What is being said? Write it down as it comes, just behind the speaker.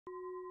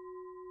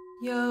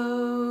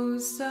Yo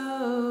so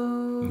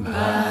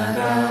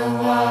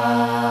Bhagava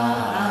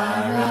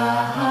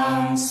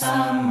Arahang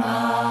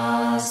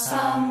Samma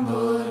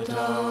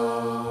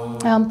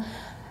Sambuddho.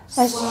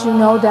 As you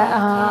know that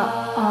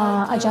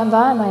Ayya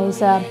Vayama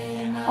is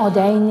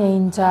ordained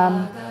in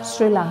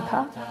Sri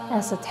Lanka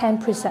as a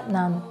 10 precept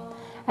nun.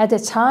 At the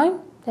time,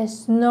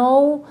 there's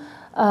no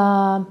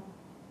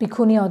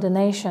Bhikkhuni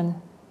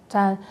ordination.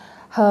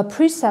 Her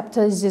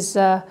preceptor is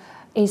a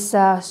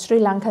Sri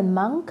Lankan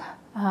monk,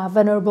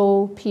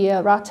 Venerable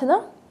Ayya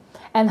Ratana,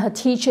 and her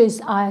teacher is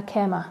Ayya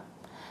Vayama.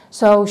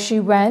 So she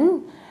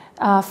went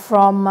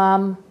from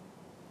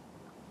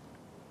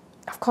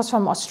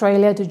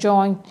Australia to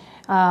join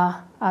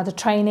the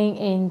training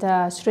in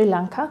Sri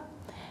Lanka.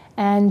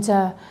 And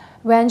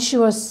when she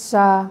was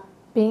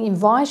being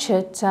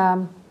invited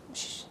to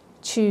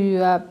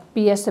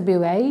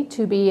BCWA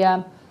to be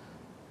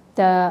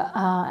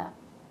the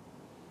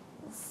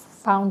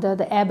founder,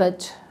 the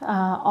abbot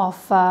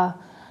of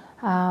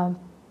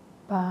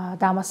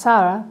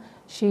Dhammasara,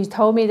 she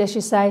told me that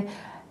she said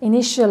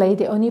initially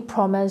they only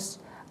promised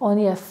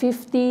only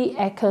 50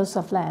 acres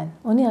of land,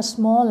 only a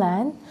small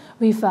land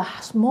with a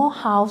small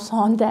house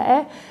on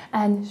there,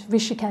 and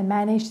which she can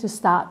manage to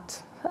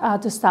start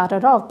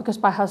it off because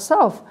by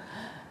herself.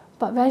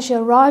 But when she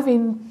arrived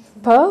in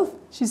Perth,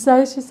 she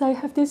said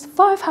have this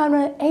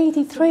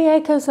 583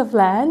 acres of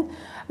land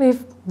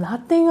with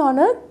nothing on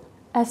it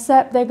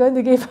except they're going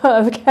to give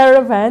her a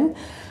caravan.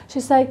 She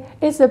said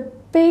it's a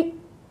big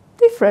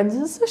difference.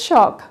 It's a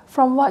shock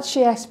from what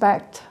she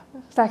expected,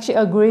 that she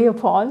agreed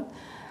upon.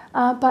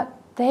 But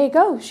there you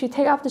go. She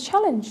take up the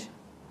challenge.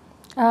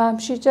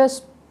 She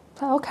just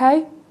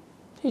okay.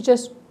 She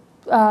just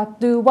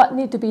do what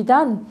need to be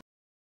done.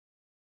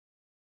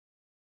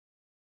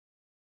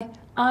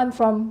 I'm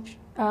from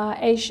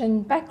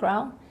Asian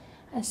background,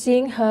 and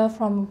seeing her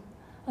from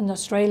an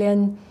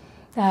Australian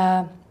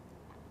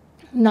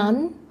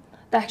nun,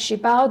 that she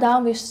bowed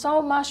down with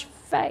so much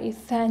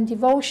faith and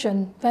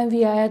devotion when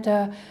we are at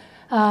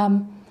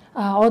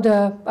all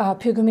the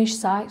pilgrimage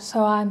sites.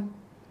 So I'm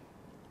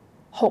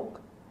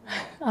hooked.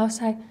 I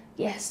was like,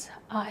 yes,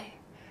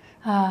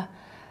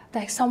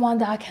 there's someone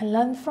that I can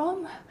learn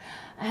from,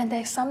 and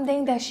there's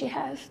something that she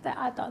has that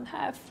I don't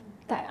have,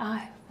 that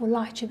I would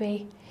like to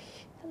be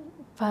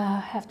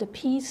have the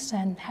peace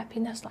and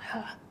happiness like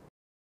her.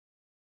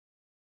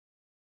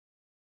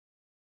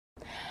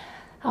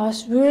 I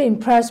was really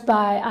impressed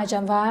by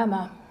Ayya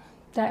Vayama,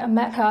 that I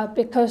met her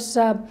because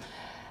a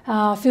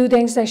few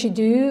things that she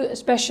do,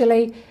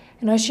 especially,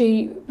 you know,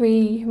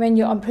 when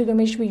you're on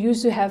pilgrimage, we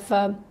used to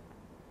have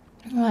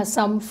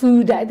some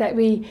food that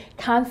we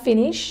can't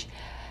finish.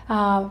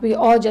 We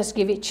all just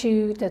give it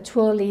to the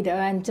tour leader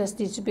and just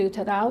distribute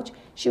it out.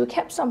 She would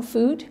keep some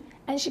food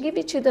and she give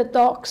it to the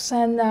dogs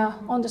and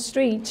on the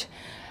street.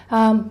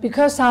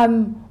 Because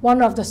I'm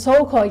one of the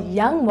so-called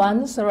young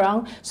ones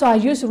around, so I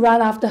used to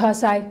run after her,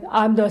 say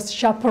I'm the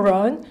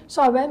chaperone.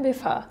 So I went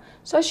with her.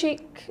 So she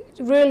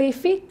really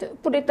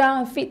put it down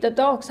and feed the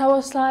dogs. I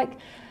was like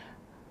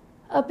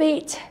a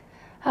bit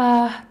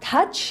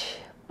touched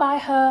by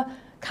her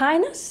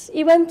kindness,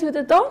 even to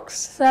the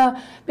dogs,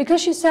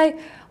 because she said,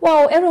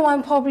 well,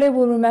 everyone probably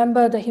will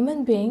remember the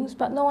human beings,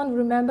 but no one will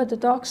remember the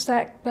dogs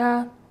that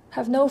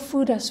have no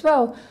food as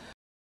well.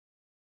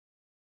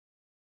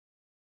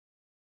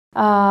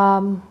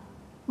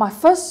 My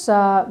first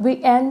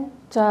weekend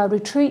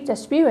retreat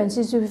experience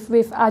is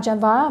with Ayya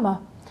Vayama.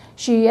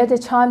 She at the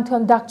time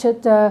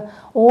conducted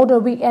all the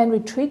weekend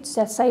retreats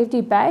at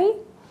Safety Bay,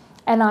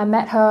 and I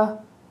met her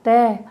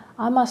there.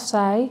 I must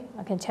say,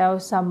 I can tell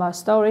some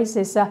stories,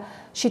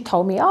 she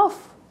told me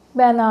off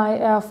when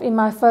in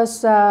my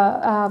first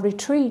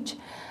retreat.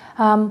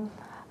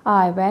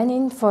 I went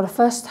in for the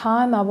first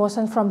time. I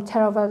wasn't from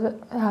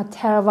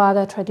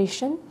Theravada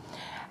tradition,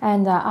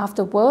 and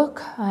after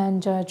work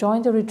and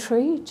joined the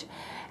retreat,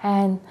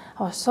 and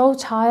I was so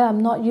tired. I'm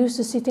not used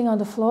to sitting on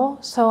the floor,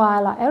 so I,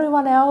 like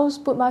everyone else,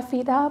 put my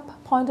feet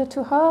up, pointed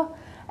to her,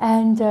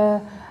 and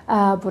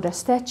put a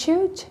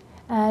statue,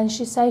 and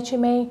she said to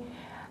me,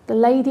 "The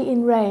lady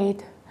in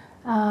red,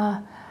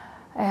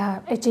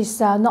 it is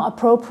not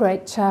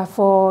appropriate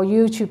for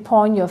you to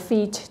point your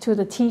feet to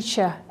the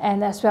teacher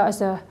and as well as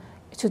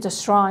to the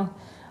shrine."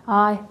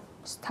 I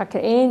tuck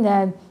it in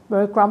and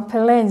very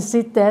grumpily and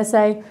sit there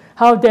saying,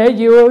 "How dare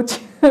you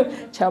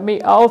tell me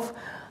off?"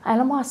 And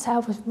I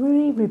myself was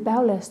really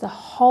rebellious the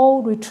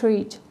whole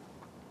retreat.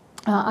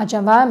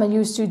 Ayya Vayama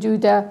used to do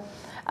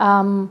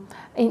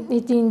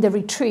in the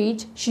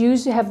retreat, she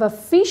used to have a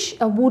fish,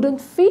 a wooden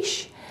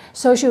fish.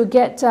 So she would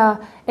get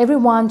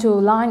everyone to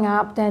line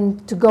up,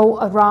 then to go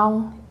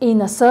around in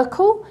a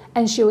circle,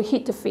 and she would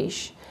hit the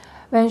fish,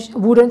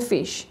 wooden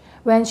fish.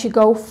 When she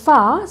go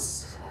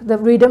fast,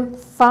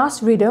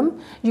 fast rhythm,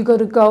 you got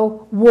to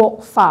go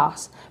walk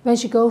fast. When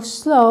she goes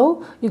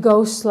slow, you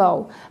go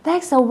slow.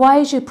 That's a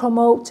way to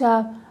promote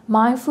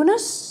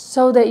mindfulness,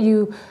 so that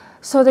you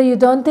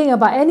don't think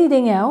about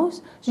anything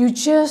else. You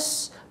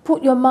just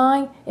put your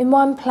mind in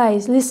one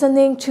place,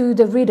 listening to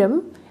the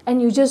rhythm,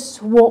 and you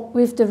just walk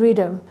with the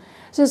rhythm.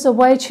 So it's a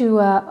way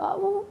to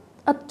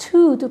a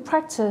tool to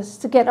practice,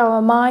 to get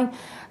our mind,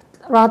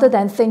 rather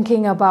than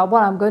thinking about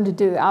what I'm going to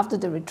do after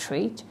the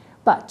retreat,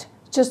 but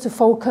just to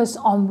focus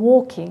on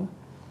walking.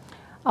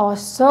 I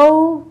was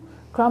so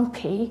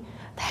grumpy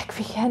that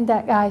weekend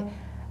that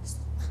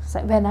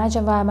when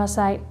Ajahn Vayama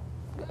said,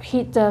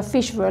 hit the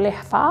fish really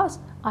fast,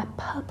 I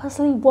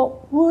purposely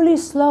walked really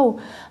slow.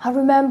 I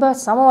remember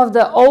some of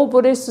the old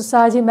Buddhist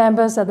Society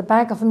members at the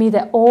back of me,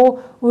 they're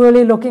all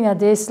really looking at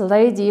this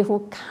lady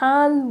who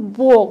can't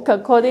walk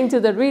according to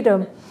the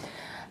rhythm.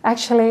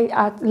 Actually,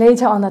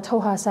 later on I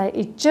told her, I said,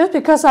 it's just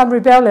because I'm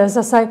rebellious.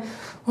 I said,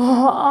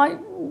 I'm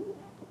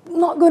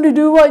not going to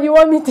do what you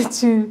want me to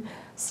do.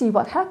 See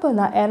what happened.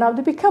 I end up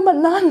to become a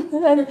nun,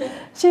 and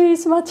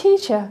she's my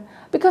teacher.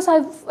 Because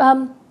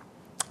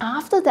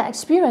after that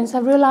experience, I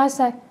realized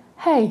that,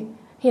 hey,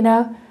 you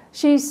know,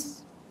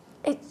 she's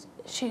a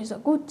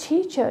good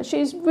teacher.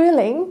 She's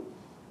willing,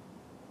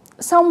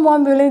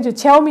 someone willing to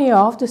tell me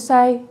off, to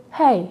say,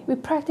 hey, we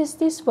practice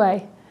this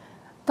way.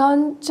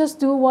 Don't just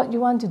do what you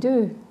want to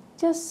do.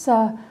 Just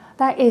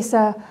that is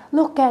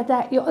look at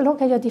that.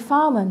 Look at your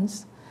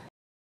defilements.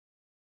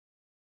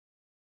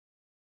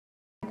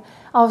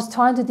 I was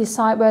trying to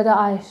decide whether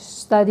I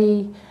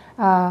study,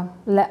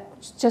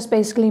 just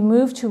basically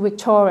move to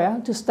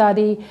Victoria to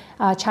study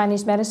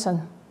Chinese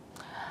medicine.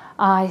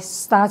 I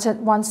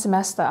started one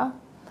semester,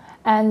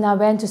 and I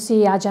went to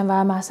see Ajahn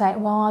Vayama. I said,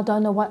 well, I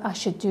don't know what I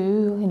should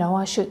do. You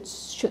know,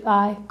 should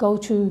I go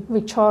to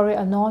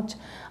Victoria or not?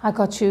 I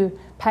got to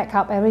pack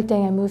up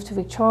everything and move to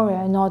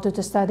Victoria in order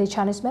to study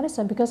Chinese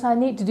medicine, because I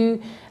need to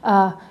do,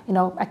 you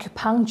know,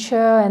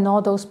 acupuncture and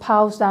all those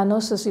pulse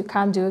diagnosis you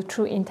can't do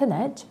through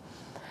internet.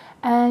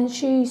 And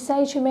she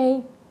said to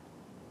me,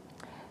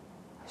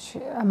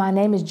 my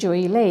name is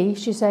Joy Lee.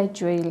 She said,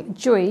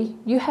 Joy,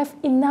 you have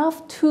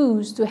enough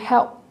tools to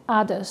help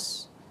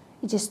others.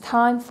 It is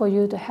time for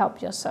you to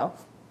help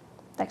yourself.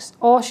 That's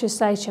all she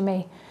said to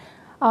me.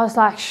 I was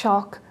like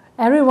shocked.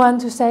 Everyone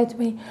to say to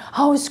me,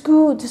 oh, it's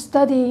good to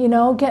study, you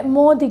know, get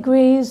more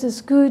degrees. It's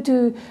good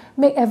to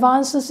make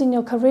advances in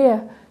your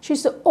career.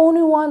 She's the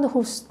only one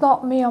who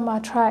stopped me on my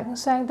track,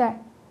 saying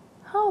that,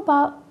 how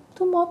about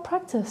do more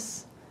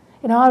practice?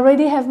 You know, I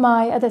already have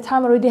at the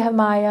time, I already have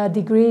my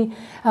degree,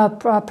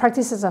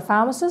 practice as a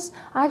pharmacist.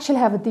 I actually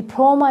have a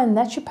diploma in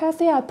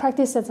naturopathy. I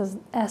practice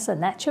as a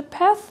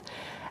naturopath,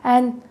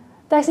 and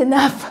that's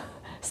enough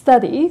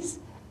studies.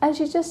 And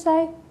she just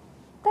said,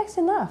 that's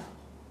enough.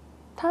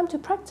 Time to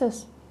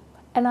practice.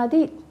 And I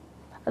did.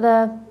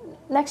 The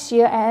next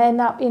year, I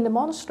ended up in the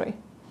monastery.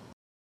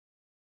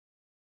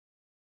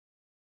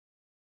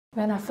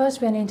 When I first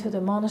went into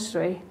the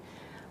monastery,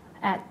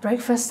 at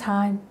breakfast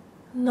time,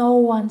 no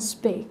one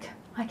speak.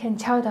 I can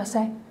tell that,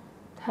 say,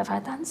 have I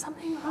done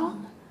something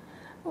wrong?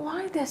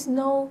 Why does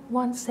no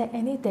one say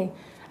anything?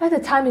 At the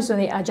time, it's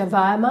only Ayya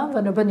Vayama,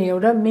 Venerable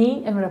Ayya,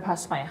 me, and Venerable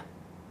Ayya.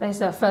 That's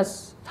the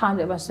first time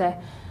that was there.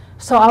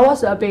 So I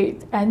was a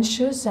bit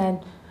anxious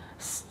and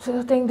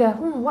think that,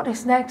 what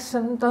is next?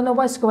 And don't know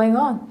what's going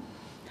on.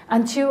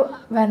 Until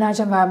when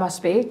Ayya Vayama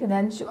speak, and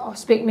then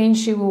speak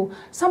means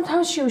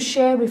sometimes she will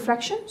share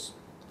reflections.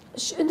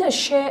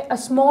 Share a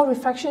small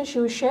reflection she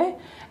will share,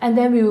 and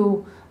then we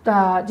will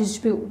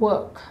distribute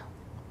work.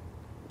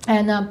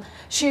 And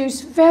she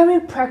was very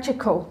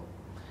practical,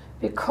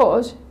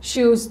 because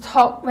she was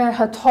when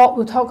her talk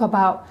will talk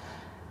about,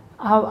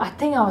 I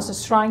think I was a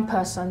shrine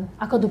person.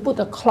 I got to put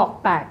the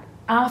clock back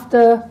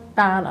after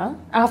dana,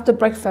 after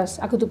breakfast.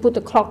 I got to put the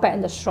clock back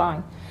in the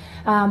shrine.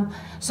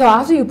 So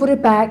after you put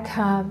it back,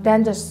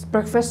 then the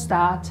breakfast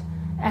starts,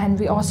 and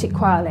we all sit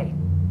quietly.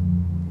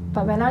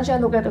 But when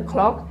Ajahn look at the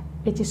clock,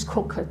 it is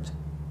crooked.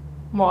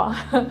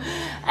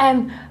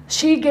 And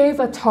she gave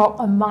a talk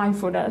on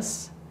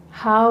mindfulness,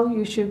 how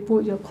you should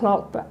put your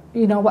clock back.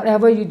 You know,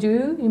 whatever you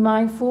do, you're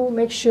mindful,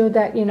 make sure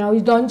that, you know,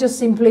 you don't just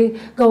simply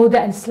go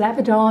there and slap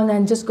it on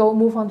and just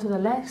move on to the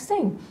next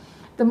thing.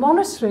 The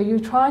monastery, you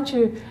try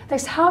to,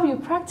 that's how you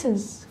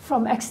practice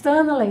from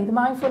externally, the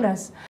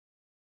mindfulness.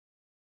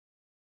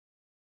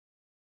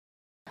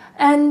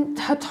 And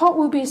her talk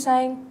will be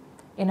saying,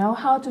 you know,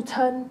 how to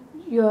turn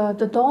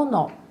the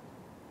doorknob.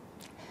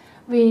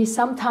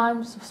 Some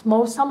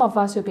of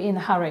us will be in a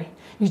hurry.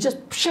 You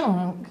just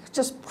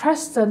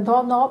press the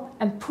doorknob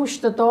and push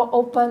the door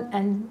open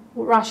and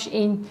rush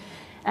in.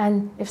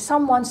 And if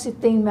someone's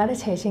sitting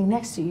meditating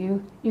next to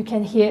you, you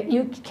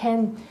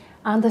can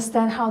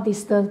understand how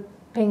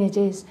disturbing it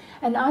is.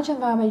 And Ajahn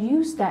Vayama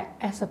used that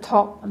as a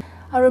talk.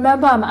 I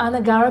remember I'm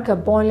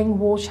anagarika boiling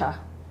water.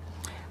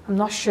 I'm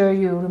not sure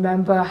you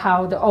remember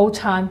how the old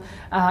time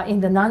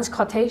in the nun's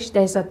cottage,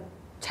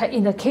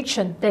 in the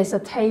kitchen, there's a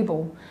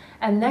table.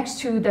 And next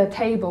to the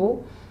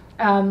table,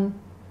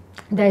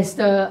 there's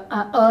the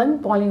urn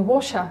boiling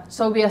water.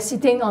 So we are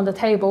sitting on the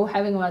table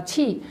having our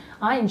tea.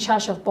 I'm in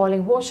charge of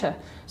boiling water.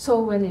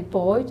 So when it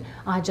boiled,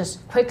 I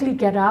just quickly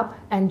get up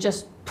and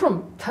just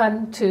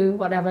turn to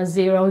whatever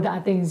zero, that I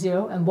think is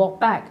zero, and walk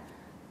back.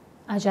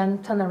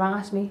 Ajahn turned around and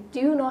asked me, do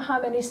you know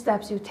how many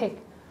steps you take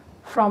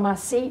from our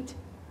seat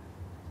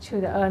to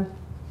the urn?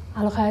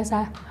 I look at it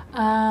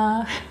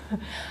and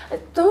say,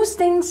 those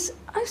things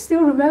I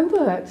still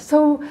remember it.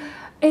 So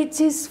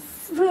it is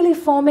really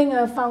forming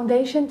a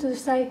foundation to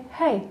say,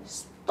 hey,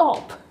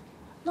 stop,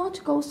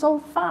 not go so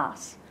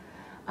fast.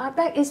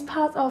 That is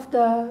part of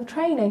the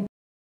training.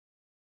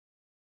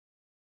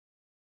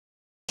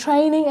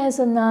 Training as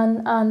a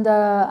nun under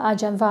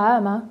Ayya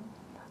Vayama,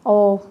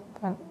 or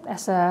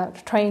as a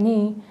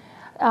trainee,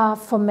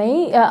 for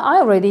me, I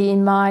already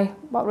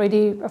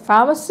a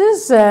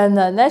pharmacist and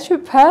a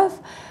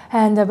naturopath,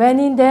 and when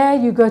in there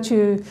you go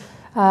to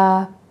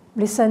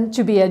listen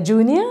to be a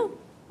junior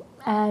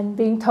and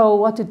being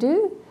told what to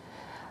do.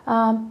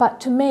 But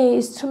to me,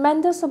 it's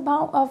tremendous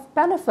amount of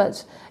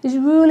benefits. It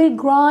really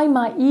grind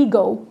my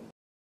ego.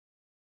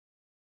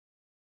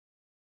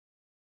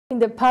 In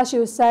the past, you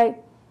would say,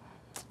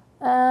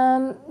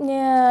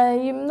 yeah,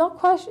 you're not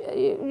quite,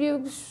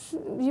 you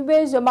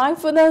raise your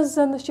mindfulness,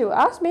 and she will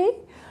ask me.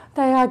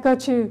 Then I got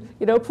to,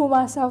 pull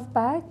myself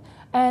back.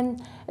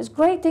 And the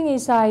great thing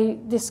is I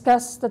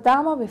discuss the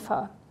Dharma with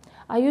her.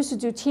 I used to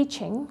do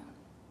teaching,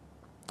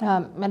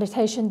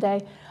 meditation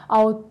day.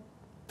 I'll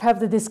have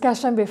the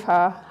discussion with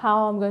her,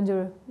 how I'm going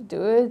to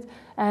do it,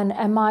 and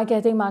am I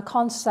getting my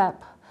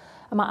concept,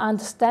 my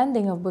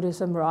understanding of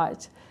Buddhism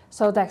right.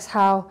 So that's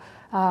how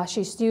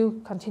she still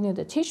continued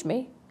to teach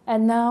me.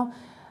 And now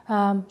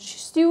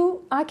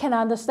I can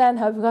understand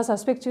her because I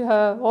speak to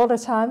her all the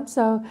time.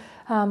 So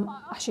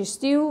she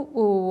still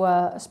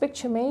will speak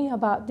to me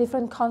about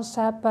different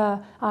concept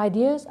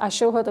ideas. I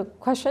show her the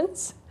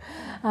questions.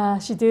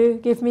 She do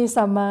give me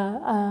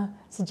some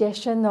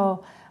suggestion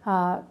or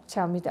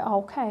tell me that,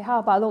 okay, how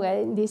about look at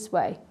it in this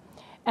way?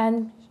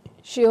 And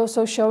she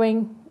also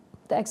showing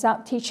the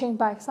exact teaching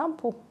by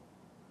example.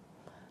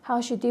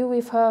 How she deal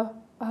with her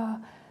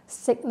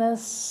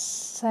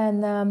sickness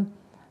and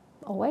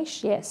old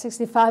age,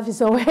 65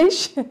 is old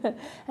age,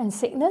 and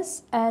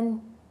sickness,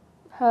 and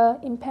her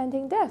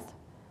impending death.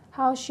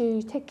 How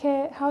she take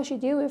care, how she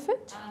deal with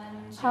it,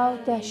 how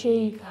that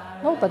she,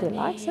 nobody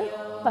likes it,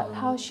 but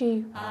how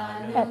she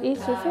at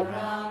ease with it,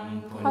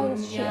 how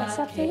she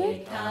accepted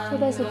it. So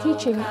there's a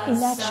teaching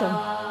in action.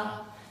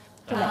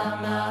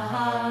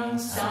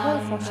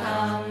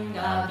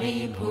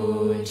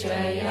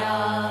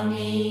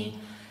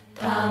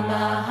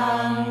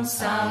 Tamahang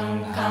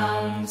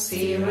Sanghang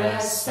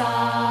Sirasa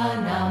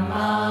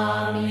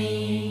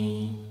Namami.